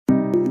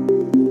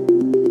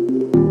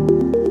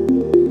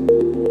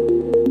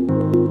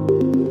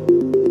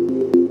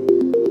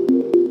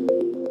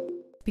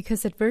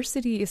Because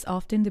adversity is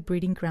often the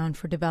breeding ground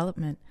for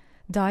development,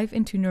 dive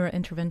into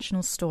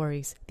Neurointerventional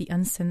Stories, the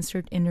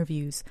uncensored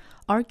interviews.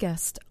 Our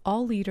guests,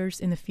 all leaders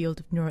in the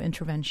field of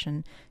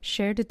neurointervention,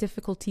 share the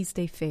difficulties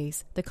they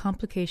face, the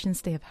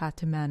complications they have had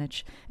to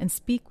manage, and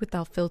speak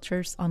without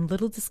filters on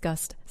little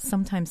discussed,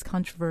 sometimes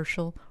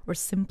controversial, or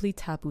simply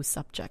taboo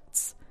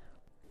subjects.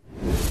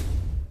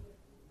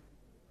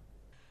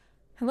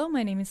 Hello,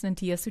 my name is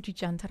Nanthiya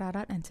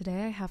Sujijantarat, and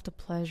today I have the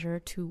pleasure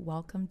to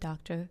welcome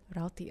Dr.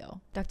 Rautio.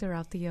 Dr.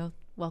 Rautio,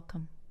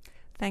 welcome.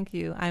 Thank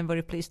you. I'm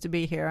very pleased to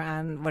be here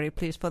and very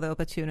pleased for the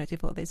opportunity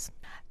for this.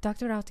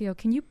 Dr. Rautio,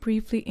 can you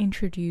briefly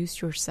introduce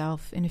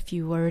yourself in a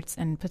few words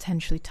and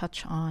potentially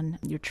touch on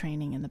your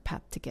training and the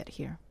path to get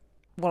here?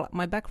 Well,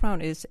 my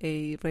background is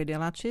a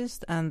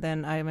radiologist, and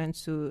then I went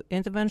to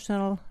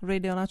interventional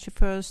radiology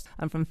first.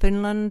 I'm from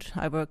Finland.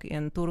 I work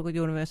in Turku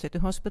University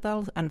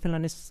Hospital, and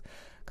Finland is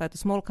quite a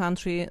small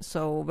country,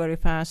 so very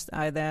fast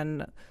I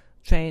then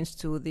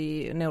changed to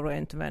the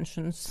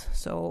neurointerventions.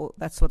 So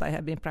that's what I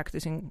have been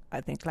practicing,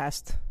 I think,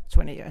 last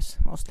 20 years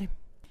mostly.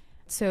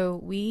 So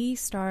we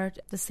start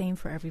the same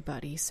for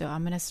everybody. So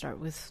I'm going to start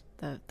with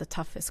the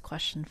toughest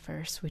question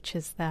first, which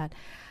is that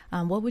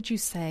what would you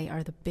say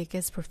are the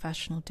biggest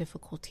professional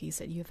difficulties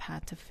that you've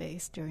had to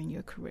face during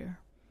your career?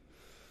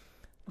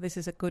 This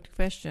is a good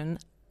question.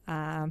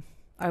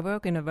 I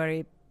work in a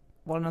very,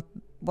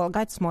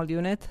 quite small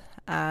unit,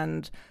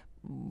 and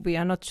we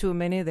are not too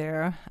many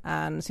there.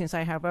 And since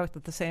I have worked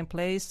at the same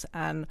place,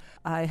 and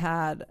I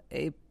had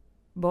a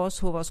boss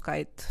who was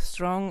quite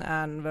strong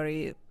and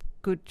very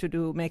good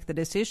to make the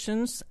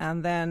decisions,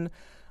 and then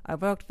I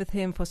worked with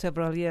him for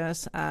several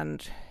years,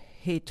 and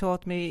he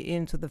taught me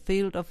into the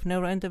field of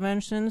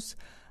neurointerventions.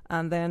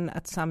 And then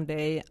at some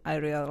day I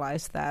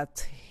realized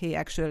that he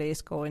actually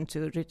is going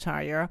to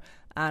retire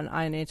and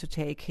I need to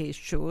take his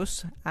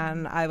shoes.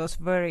 And I was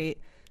very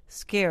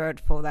scared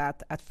for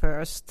that at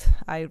first.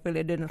 I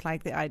really didn't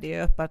like the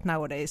idea, but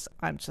nowadays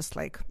I'm just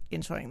like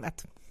enjoying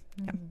that.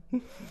 Mm-hmm. Yeah.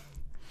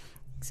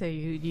 So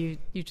you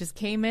just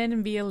came in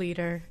and be a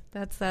leader.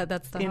 That's the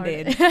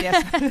Indeed. hard.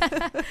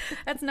 Yes.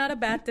 That's not a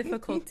bad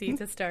difficulty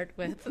to start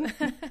with.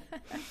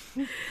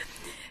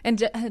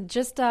 And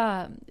just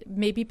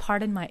maybe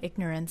pardon my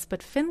ignorance,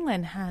 but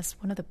Finland has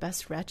one of the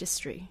best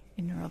registry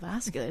in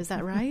neurovascular. Is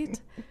that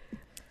right?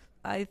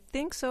 I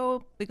think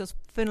so, because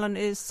Finland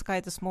is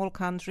quite a small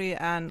country,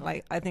 and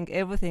like I think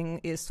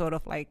everything is sort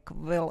of like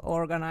well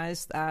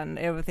organized, and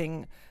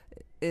everything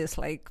is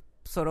like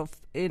sort of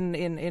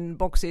in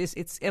boxes.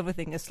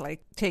 Everything is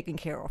like taken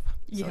care of.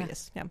 Yeah. So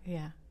yes,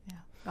 Yeah.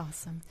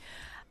 Awesome.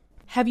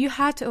 Have you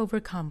had to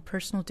overcome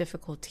personal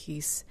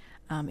difficulties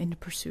in the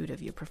pursuit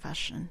of your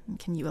profession?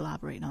 Can you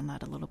elaborate on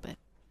that a little bit?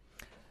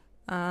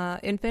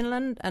 In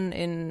Finland and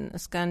in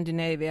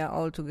Scandinavia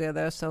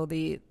altogether, so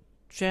the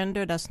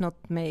gender does not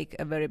make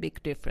a very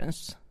big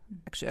difference,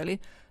 actually.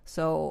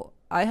 So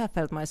I have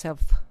felt myself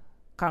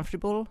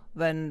comfortable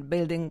when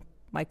building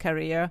my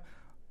career,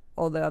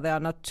 although there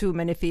are not too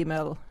many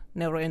female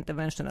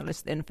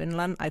neurointerventionalists in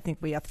Finland. I think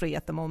we are 3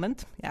 at the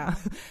moment. Yeah.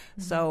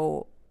 Mm-hmm.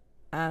 So,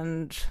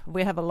 and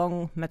we have a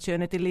long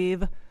maternity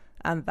leave,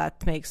 and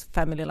that makes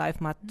family life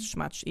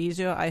much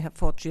easier. I have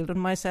 4 children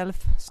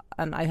myself,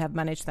 and I have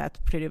managed that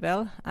pretty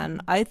well.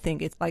 And I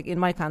think it's like in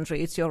my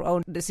country, it's your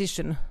own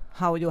decision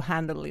how you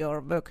handle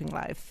your working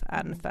life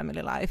and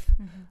family life,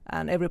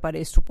 and everybody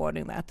is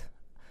supporting that.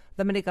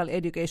 The medical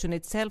education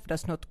itself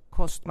does not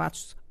cost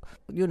much.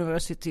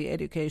 University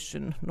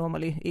education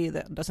normally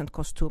either doesn't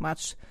cost too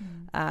much,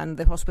 and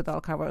the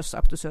hospital covers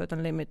up to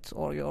certain limit,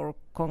 or your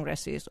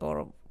congresses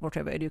or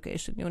whatever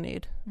education you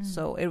need.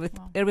 So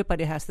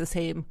everybody has the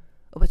same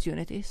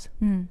opportunities.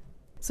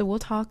 So we'll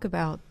talk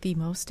about the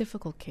most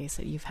difficult case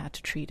that you've had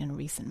to treat in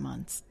recent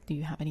months. Do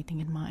you have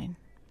anything in mind?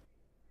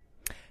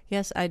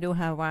 Yes, I do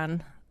have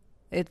one.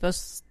 It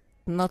was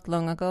not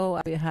long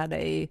ago. We had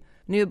a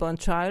newborn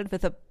child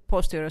with a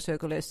posterior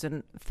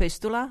circulation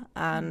fistula,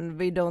 and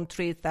we don't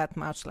treat that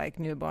much like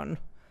newborn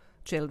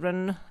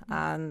children,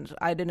 and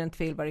I didn't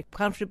feel very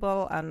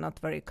comfortable and not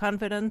very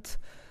confident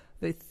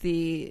with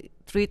the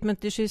treatment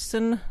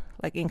decision,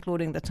 like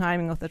including the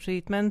timing of the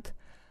treatment.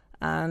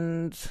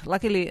 And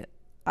luckily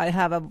I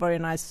have a very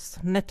nice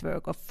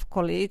network of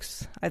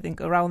colleagues, I think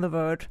around the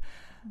world,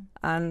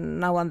 and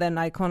now and then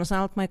I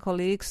consult my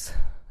colleagues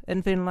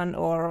in Finland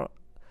or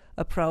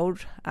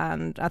abroad,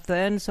 and at the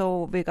end,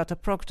 so we got a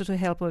proctor to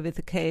help me with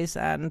the case.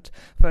 And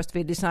first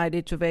we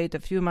decided to wait a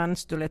few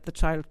months to let the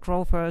child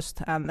grow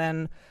first, and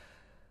then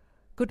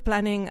good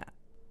planning,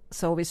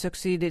 so we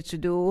succeeded to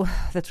do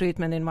the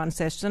treatment in one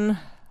session.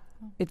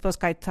 It was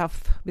quite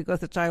tough because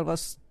the child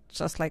was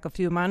just like a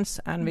few months,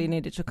 and we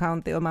needed to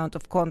count the amount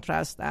of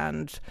contrast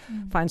and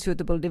find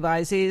suitable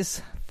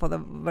devices for the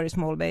very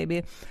small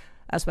baby,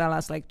 as well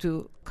as like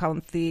to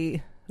count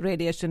the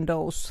radiation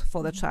dose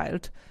for the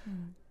child.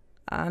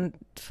 And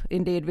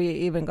indeed, we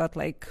even got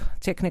like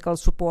technical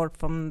support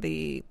from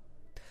the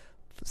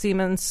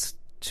Siemens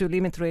to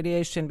limit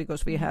radiation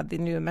because we had the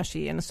new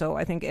machine. So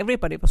I think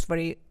everybody was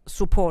very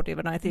supportive,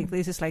 and I think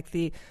this is like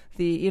the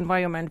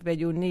environment where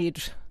you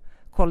need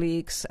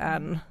colleagues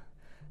and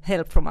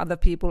help from other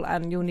people,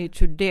 and you need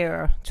to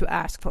dare to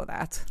ask for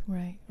that.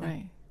 Right,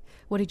 right.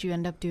 What did you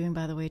end up doing,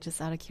 by the way,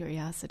 just out of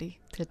curiosity,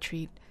 to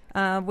treat?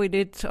 We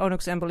did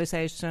onyx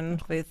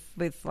embolization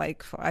with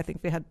like, I think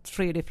we had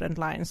 3 different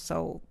lines,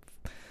 so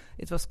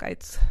it was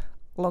quite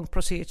long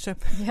procedure.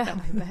 Yeah,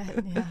 I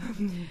bet, yeah.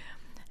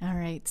 All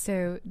right,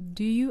 so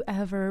do you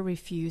ever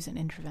refuse an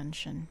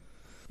intervention?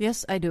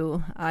 Yes, I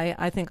do.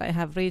 I think I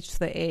have reached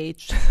the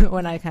age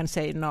when I can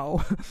say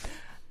no.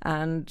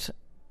 And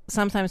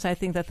sometimes I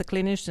think that the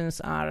clinicians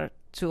are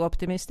too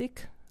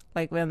optimistic.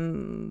 Like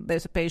when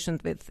there's a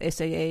patient with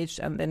SAH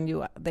and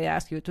then they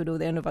ask you to do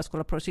the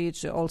endovascular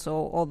procedure also,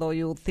 although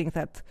you think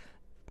that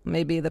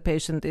maybe the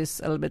patient is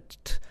a little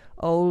bit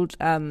old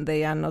and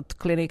they are not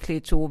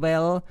clinically too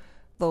well,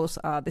 those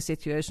are the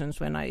situations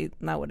when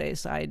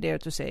nowadays I dare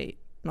to say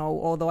no,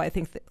 although I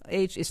think the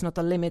age is not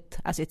a limit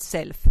as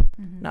itself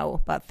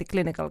now, but the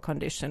clinical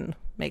condition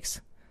makes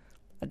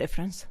a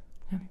difference.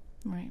 Yeah.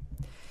 Right.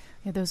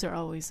 Yeah, those are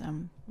always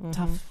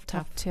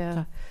tough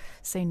to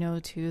say no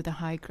to the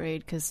high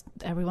grade, because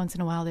every once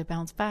in a while they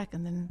bounce back.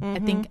 And then I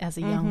think as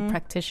a young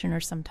practitioner,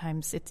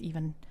 sometimes it's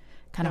even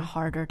kind of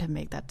harder to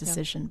make that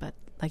decision. But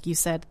like you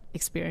said,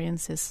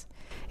 experience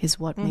is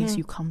what makes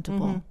you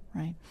comfortable,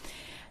 right?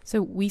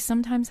 So we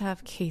sometimes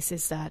have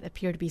cases that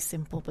appear to be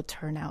simple but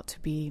turn out to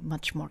be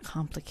much more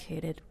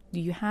complicated. Do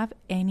you have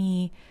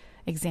any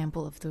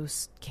example of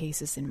those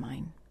cases in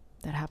mind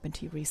that happened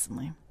to you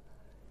recently?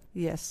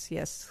 Yes.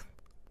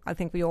 I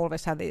think we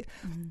always have the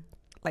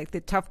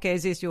tough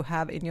cases you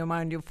have in your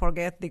mind. You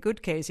forget the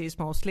good cases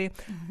mostly.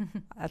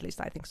 At least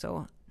I think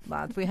so.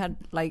 But we had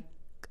like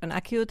an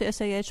acute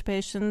SAH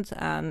patient,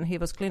 and he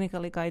was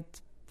clinically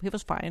he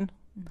was fine.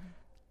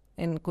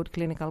 In good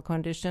clinical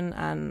condition,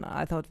 and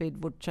I thought we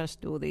would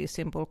just do the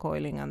simple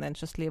coiling and then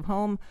just leave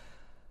home.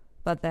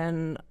 But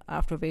then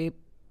after we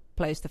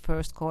placed the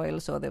first coil,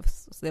 so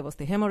there was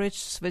the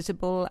hemorrhage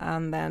visible,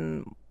 and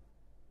then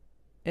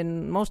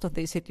in most of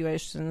these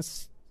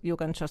situations you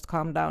can just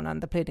calm down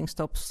and the bleeding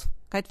stops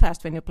quite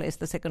fast when you place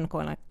the second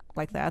coil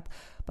like that.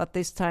 But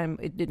this time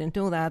it didn't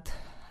do that,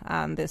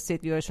 and the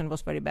situation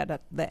was very bad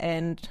at the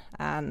end,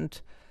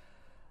 and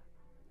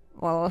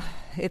well,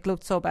 it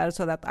looked so bad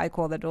so that I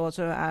called the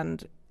daughter,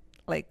 and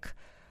like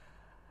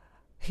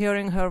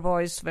hearing her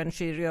voice when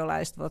she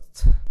realized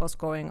what was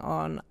going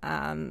on,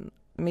 and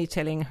me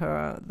telling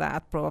her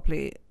that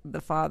probably the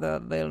father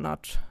will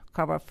not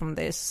cover from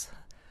this.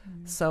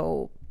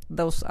 So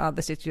those are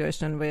the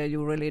situations where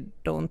you really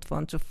don't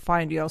want to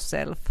find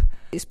yourself,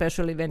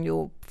 especially when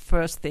you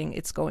first think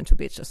it's going to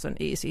be just an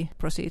easy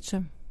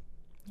procedure.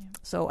 Yeah.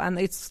 So, and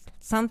it's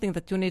something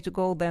that you need to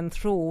go then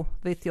through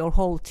with your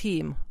whole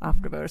team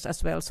afterwards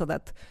as well, so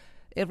that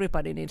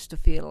everybody needs to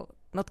feel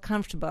not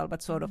comfortable,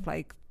 but sort of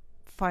like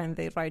find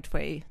the right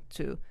way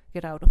to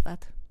get out of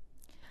that.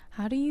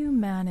 How do you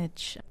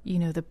manage,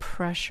 the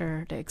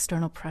pressure, the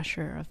external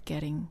pressure of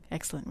getting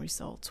excellent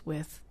results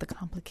with the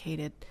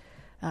complicated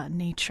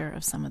nature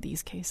of some of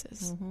these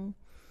cases?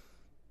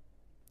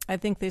 I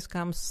think this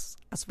comes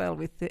as well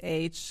with the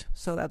age,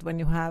 so that when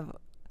you have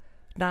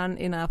done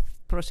enough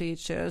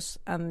procedures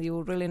and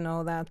you really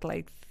know that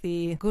like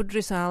the good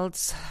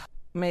results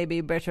may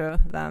be better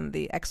than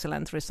the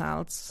excellent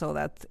results, so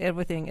that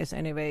everything is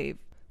anyway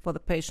for the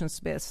patient's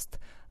best,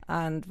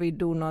 and we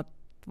do not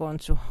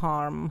want to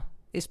harm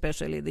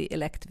especially the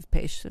elective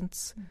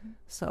patients.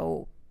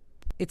 So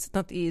it's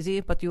not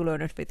easy, but you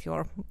learn it with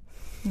your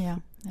yeah.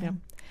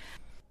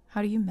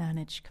 How do you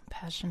manage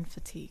compassion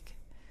fatigue,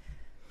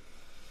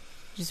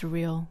 which is a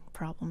real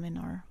problem in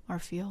our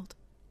field?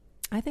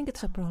 I think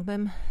it's a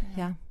problem,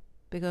 yeah,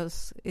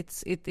 because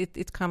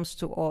it comes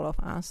to all of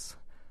us.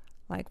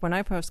 Like when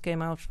I first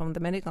came out from the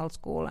medical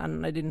school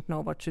and I didn't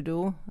know what to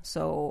do,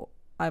 so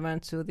I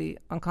went to the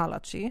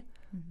oncology,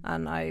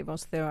 and I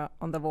was there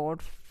on the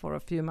ward for a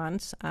few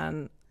months,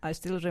 and I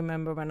still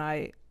remember when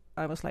I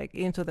was like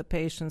into the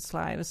patients'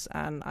 lives,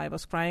 and I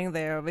was crying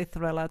there with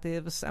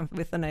relatives and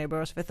with the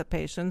neighbors, with the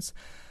patients.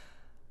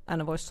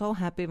 And I was so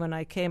happy when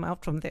I came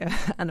out from there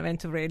and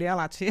went to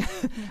radiology.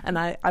 And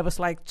I was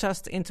like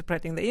just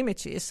interpreting the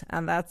images,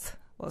 and that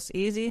was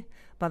easy.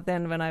 But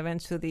then when I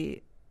went to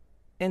the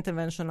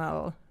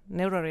interventional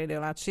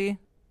neuroradiology,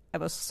 I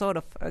was sort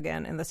of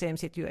again in the same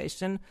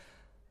situation.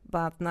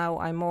 But now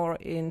I'm more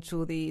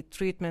into the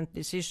treatment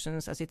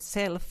decisions as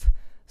itself.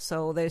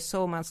 So there's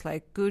so much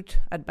like good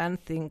and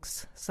bad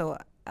things. So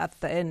at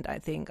the end, I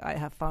think I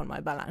have found my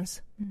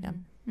balance.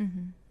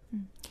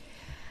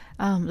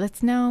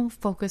 Let's now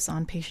focus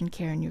on patient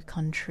care in your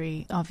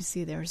country.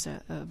 Obviously, there's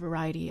a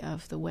variety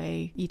of the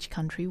way each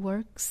country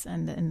works,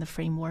 and in the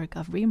framework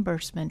of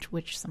reimbursement,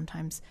 which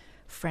sometimes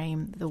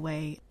frame the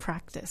way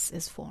practice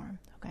is formed.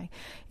 Okay,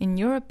 in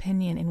your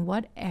opinion, in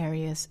what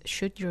areas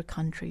should your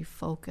country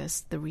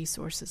focus the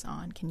resources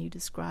on? Can you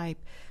describe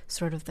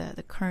sort of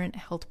the current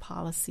health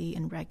policy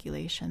and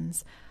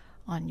regulations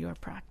on your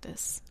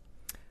practice?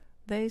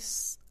 I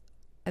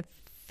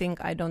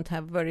think I don't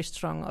have very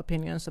strong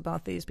opinions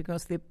about these,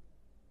 because the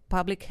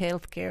public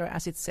healthcare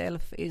as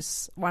itself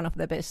is one of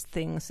the best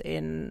things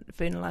in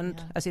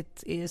Finland, as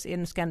it is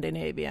in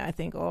Scandinavia, I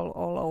think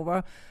all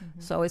over.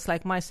 So it's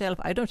like myself,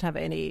 I don't have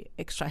any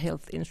extra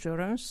health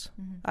insurance.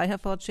 I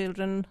have 4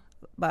 children,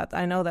 but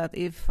I know that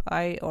if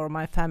I or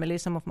my family,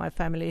 some of my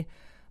family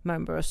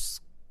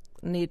members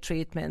need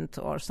treatment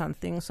or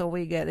something, so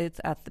we get it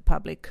at the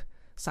public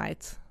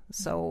site.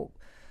 So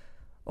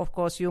of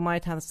course you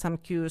might have some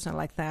queues and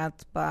like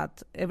that,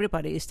 but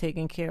everybody is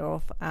taken care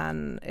of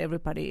and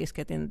everybody is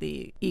getting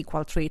the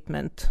equal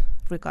treatment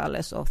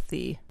regardless of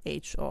the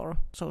age or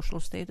social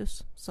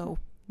status. So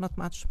not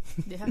much.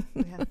 Yeah.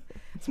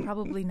 It's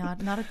probably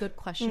not a good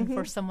question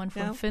for someone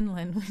from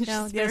Finland, which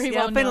is very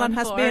Finland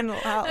has been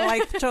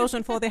like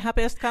chosen for the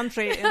happiest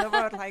country in the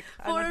world, like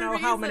I don't know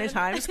how many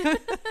times.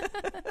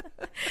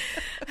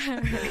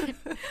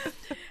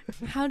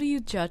 How do you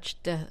judge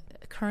the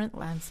current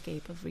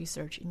landscape of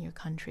research in your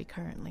country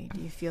currently?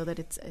 Do you feel that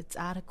it's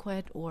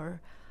adequate,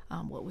 or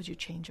what would you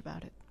change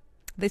about it?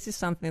 This is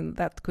something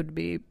that could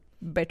be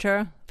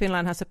better.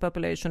 Finland has a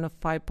population of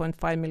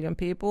 5.5 million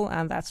people,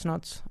 and that's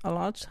not a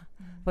lot.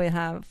 We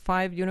have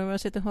 5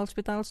 university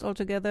hospitals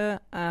altogether,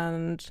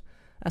 and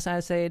as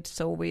I said,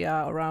 so we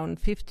are around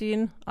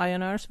 15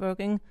 INRs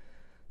working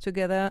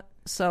together.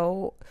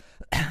 So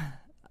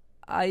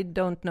I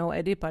don't know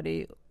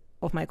anybody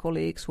of my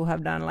colleagues who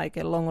have done like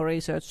a long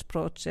research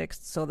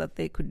project so that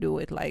they could do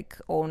it like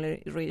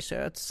only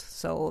research.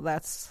 So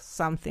that's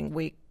something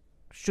we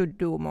should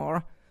do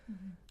more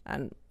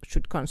and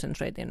should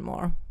concentrate in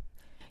more.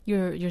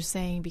 You're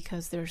saying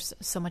because there's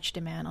so much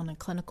demand on the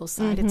clinical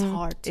side, it's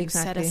hard to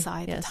set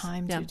aside the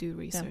time to do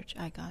research.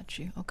 I got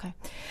you. Okay.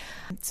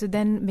 So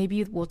then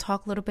maybe we'll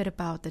talk a little bit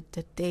about the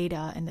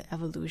data and the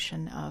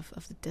evolution of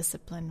the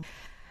discipline.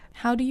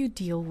 How do you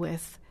deal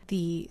with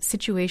the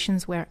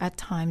situations where at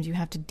times you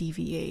have to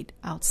deviate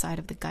outside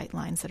of the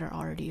guidelines that are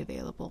already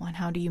available, and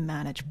how do you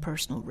manage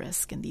personal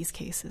risk in these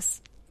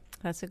cases?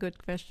 That's a good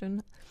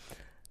question.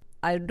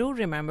 I do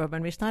remember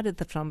when we started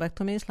the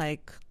thrombectomies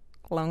like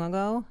long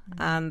ago,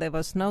 and there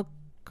was no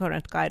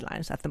current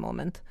guidelines at the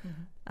moment,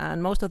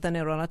 and most of the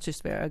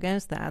neurologists were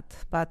against that,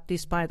 but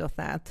despite of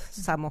that,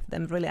 some of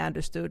them really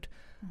understood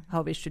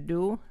how we should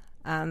do.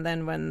 And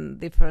then when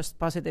the first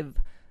positive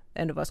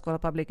endovascular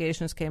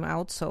publications came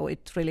out, so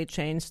it really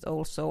changed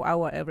also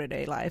our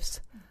everyday lives.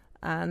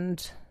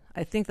 And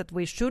I think that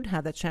we should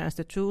have the chance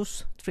to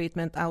choose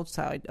treatment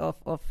outside of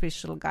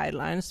official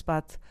guidelines,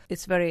 but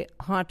it's very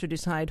hard to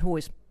decide who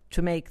is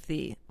to make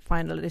the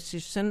final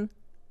decision,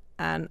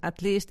 and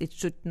at least it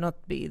should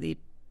not be the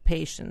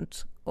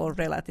patient or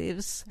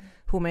relatives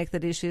who make the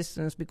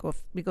decisions,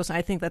 because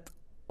I think that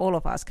all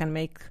of us can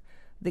make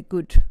the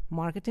good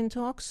marketing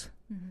talks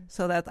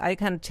so that I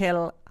can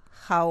tell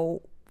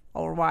how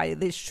or why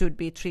this should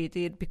be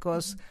treated,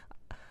 because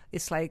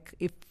it's like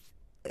if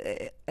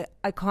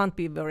I can't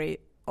be very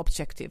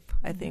objective,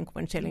 I think,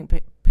 when telling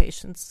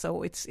patients.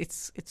 So it's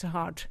a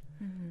hard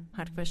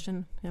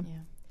question. Yeah.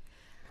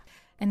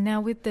 And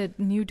now with the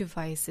new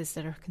devices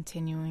that are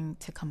continuing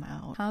to come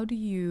out, how do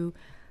you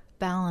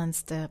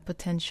balance the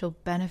potential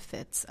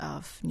benefits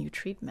of new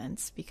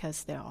treatments,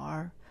 because there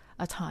are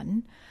a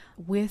ton,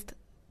 with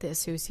the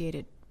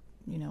associated,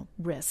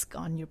 risk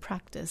on your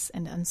practice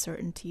and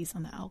uncertainties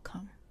on the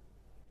outcome?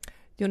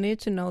 You need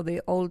to know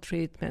the old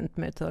treatment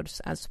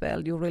methods as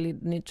well. You really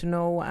need to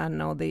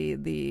know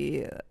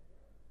the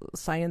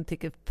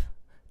scientific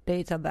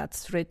data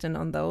that's written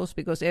on those,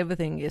 because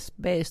everything is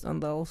based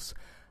on those.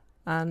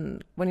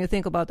 And when you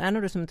think about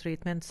aneurysm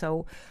treatment,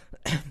 so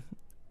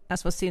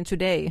as was seen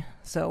today,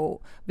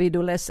 so we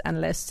do less and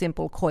less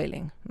simple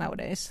coiling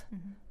nowadays.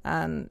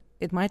 And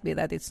it might be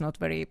that it's not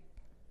very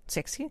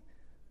sexy.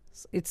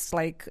 It's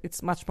like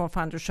it's much more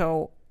fun to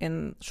show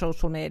in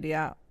social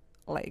media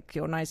like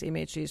your nice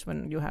images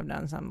when you have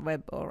done some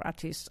web or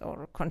artist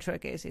or control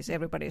cases.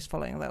 Everybody is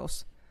following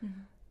those.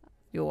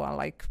 You are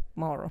like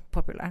more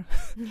popular.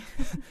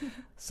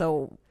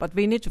 So, but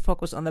we need to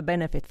focus on the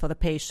benefit for the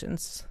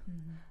patients.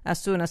 As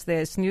soon as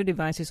there's new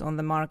devices on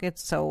the market,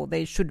 so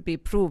they should be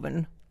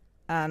proven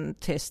and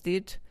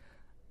tested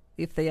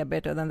if they are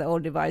better than the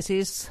old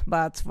devices.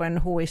 But when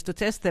who is to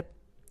test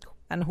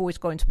and who is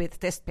going to be the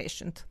test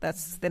patient?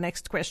 That's the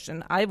next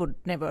question. I would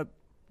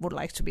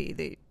like to be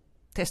the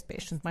test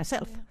patient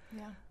myself.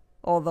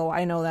 Although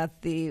I know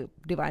that the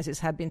devices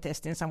have been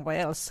tested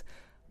somewhere else,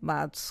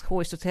 but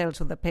who is to tell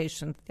to the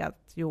patient that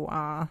you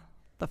are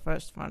the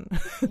first one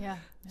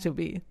to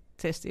be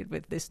tested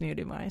with this new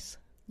device?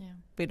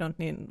 We don't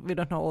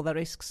know all the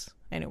risks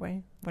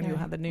anyway when you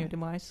have the new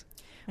device.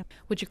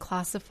 Would you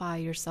classify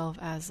yourself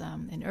as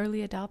an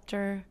early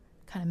adopter,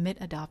 kind of mid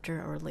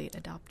adopter, or late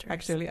adopter?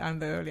 Actually, I'm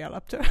the early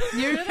adopter.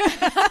 You're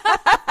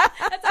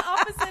that's the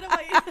opposite of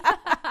what you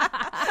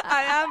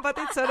I am, but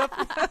it's sort of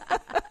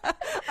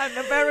I'm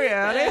very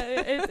early.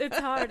 It's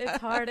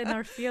hard in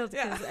our field,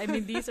 because I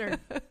mean these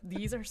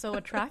are so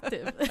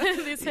attractive.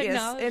 These technology,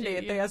 yes,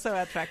 indeed, they are so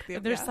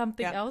attractive. There's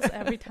something else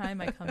every time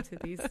I come to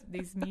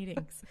these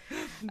meetings.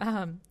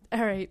 All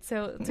right,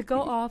 so to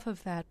go off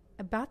of that,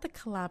 about the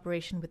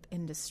collaboration with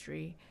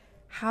industry,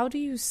 How do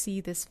you see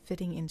this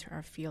fitting into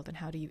our field, and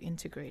how do you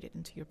integrate it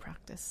into your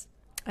practice?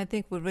 I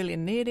think we really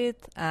need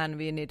it, and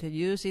we need to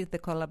use it, the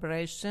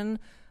collaboration.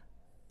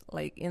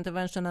 Like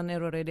interventional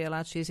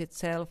neuroradiology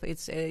itself,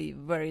 it's a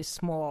very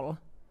small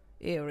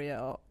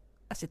area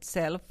as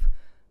itself.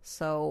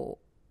 So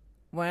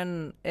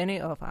when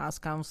any of us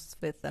comes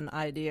with an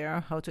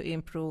idea how to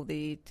improve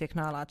the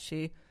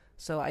technology,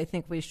 so I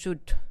think we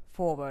should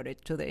forward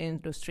it to the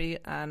industry,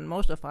 and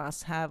most of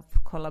us have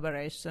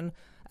collaboration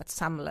at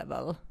some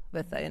level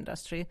with the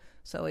industry.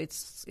 So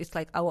it's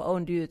like our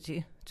own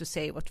duty to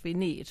say what we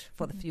need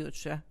for the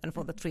future and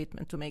for the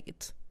treatment to make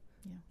it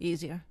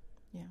easier.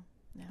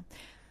 Yeah.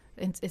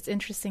 It's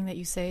interesting that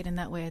you say it in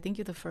that way. I think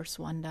you're the first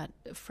one that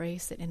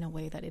phrased it in a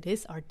way that it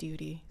is our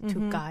duty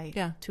to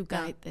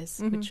guide this.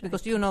 Which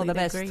because you know the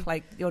best,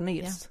 like your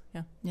needs.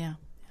 Yeah.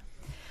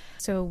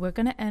 So we're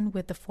going to end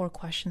with the 4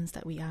 questions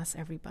that we ask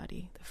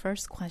everybody. The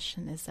first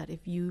question is that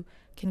if you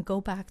can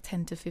go back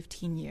 10 to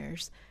 15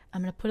 years,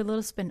 I'm going to put a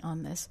little spin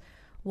on this.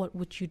 What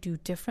would you do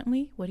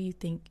differently? What do you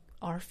think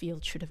our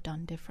field should have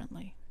done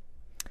differently?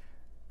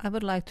 I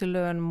would like to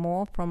learn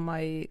more from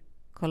my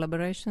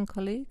collaboration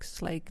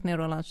colleagues, like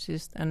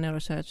neurologists and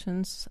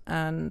neurosurgeons,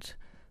 and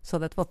so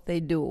that what they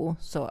do.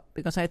 So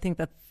because I think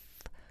that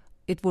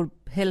it would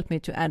help me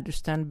to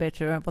understand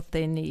better what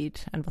they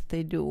need and what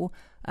they do.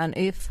 And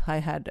if I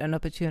had an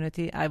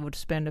opportunity, I would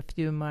spend a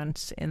few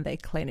months in their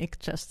clinic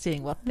just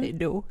seeing what they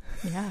do.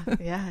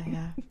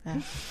 Yeah.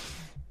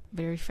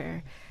 Very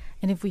fair.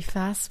 And if we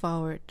fast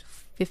forward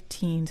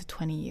 15 to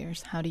 20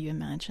 years, how do you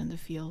imagine the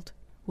field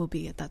will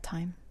be at that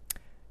time?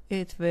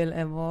 It will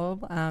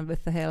evolve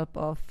with the help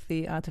of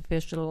the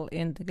artificial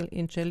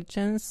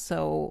intelligence.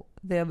 So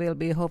there will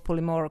be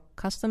hopefully more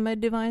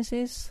custom-made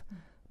devices,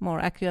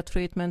 more accurate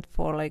treatment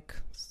for like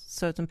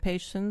certain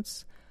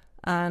patients,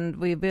 and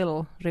we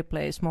will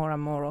replace more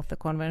and more of the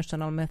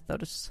conventional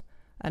methods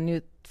and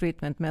new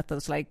treatment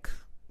methods like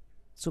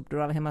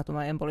subdural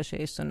hematoma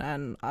embolization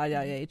and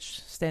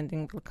IIH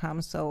stenting will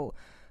come. So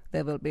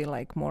there will be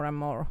like more and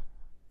more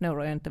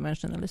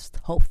neurointerventionists,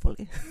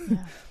 hopefully.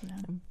 Yeah.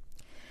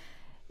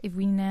 If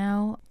we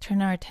now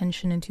turn our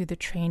attention into the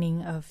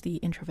training of the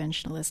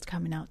interventionalists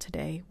coming out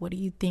today, what do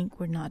you think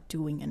we're not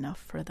doing enough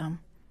for them?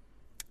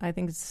 I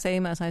think it's the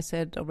same as I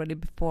said already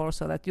before,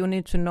 so that you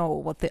need to know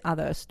what the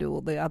others do,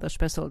 the other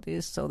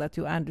specialties, so that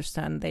you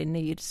understand their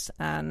needs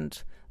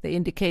and the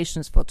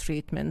indications for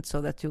treatment, so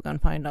that you can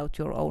find out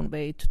your own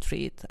way to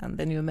treat and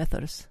the new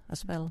methods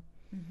as well.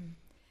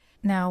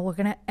 Now, we're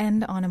going to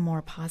end on a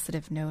more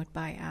positive note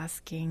by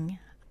asking,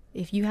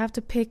 if you have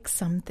to pick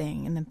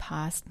something in the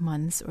past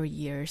months or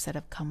years that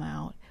have come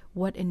out,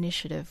 what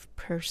initiative,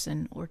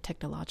 person, or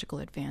technological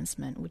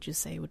advancement would you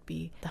say would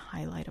be the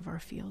highlight of our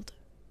field?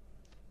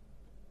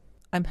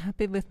 I'm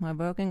happy with my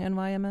working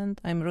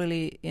environment. I'm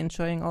really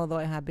enjoying, although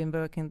I have been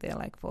working there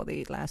like for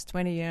the last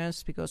 20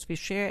 years, because we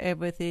share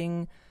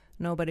everything.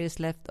 Nobody is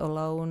left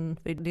alone.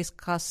 We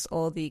discuss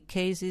all the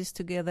cases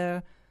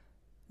together.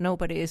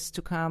 Nobody is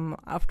to come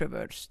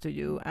afterwards to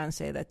you and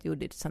say that you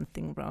did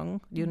something wrong.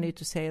 You need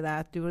to say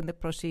that during the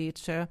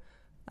procedure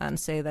and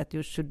say that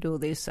you should do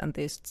this and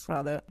this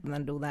rather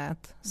than do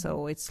that.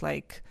 So it's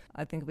like,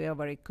 I think we are a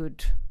very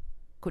good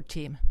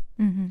team.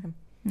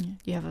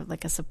 You have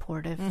a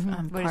supportive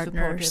very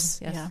partners.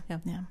 Supportive.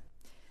 Yes. Yeah.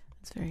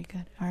 That's very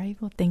good. All right.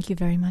 Well, thank you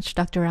very much,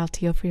 Dr.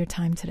 Rautio, for your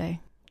time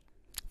today.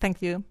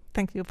 Thank you.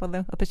 Thank you for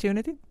the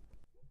opportunity.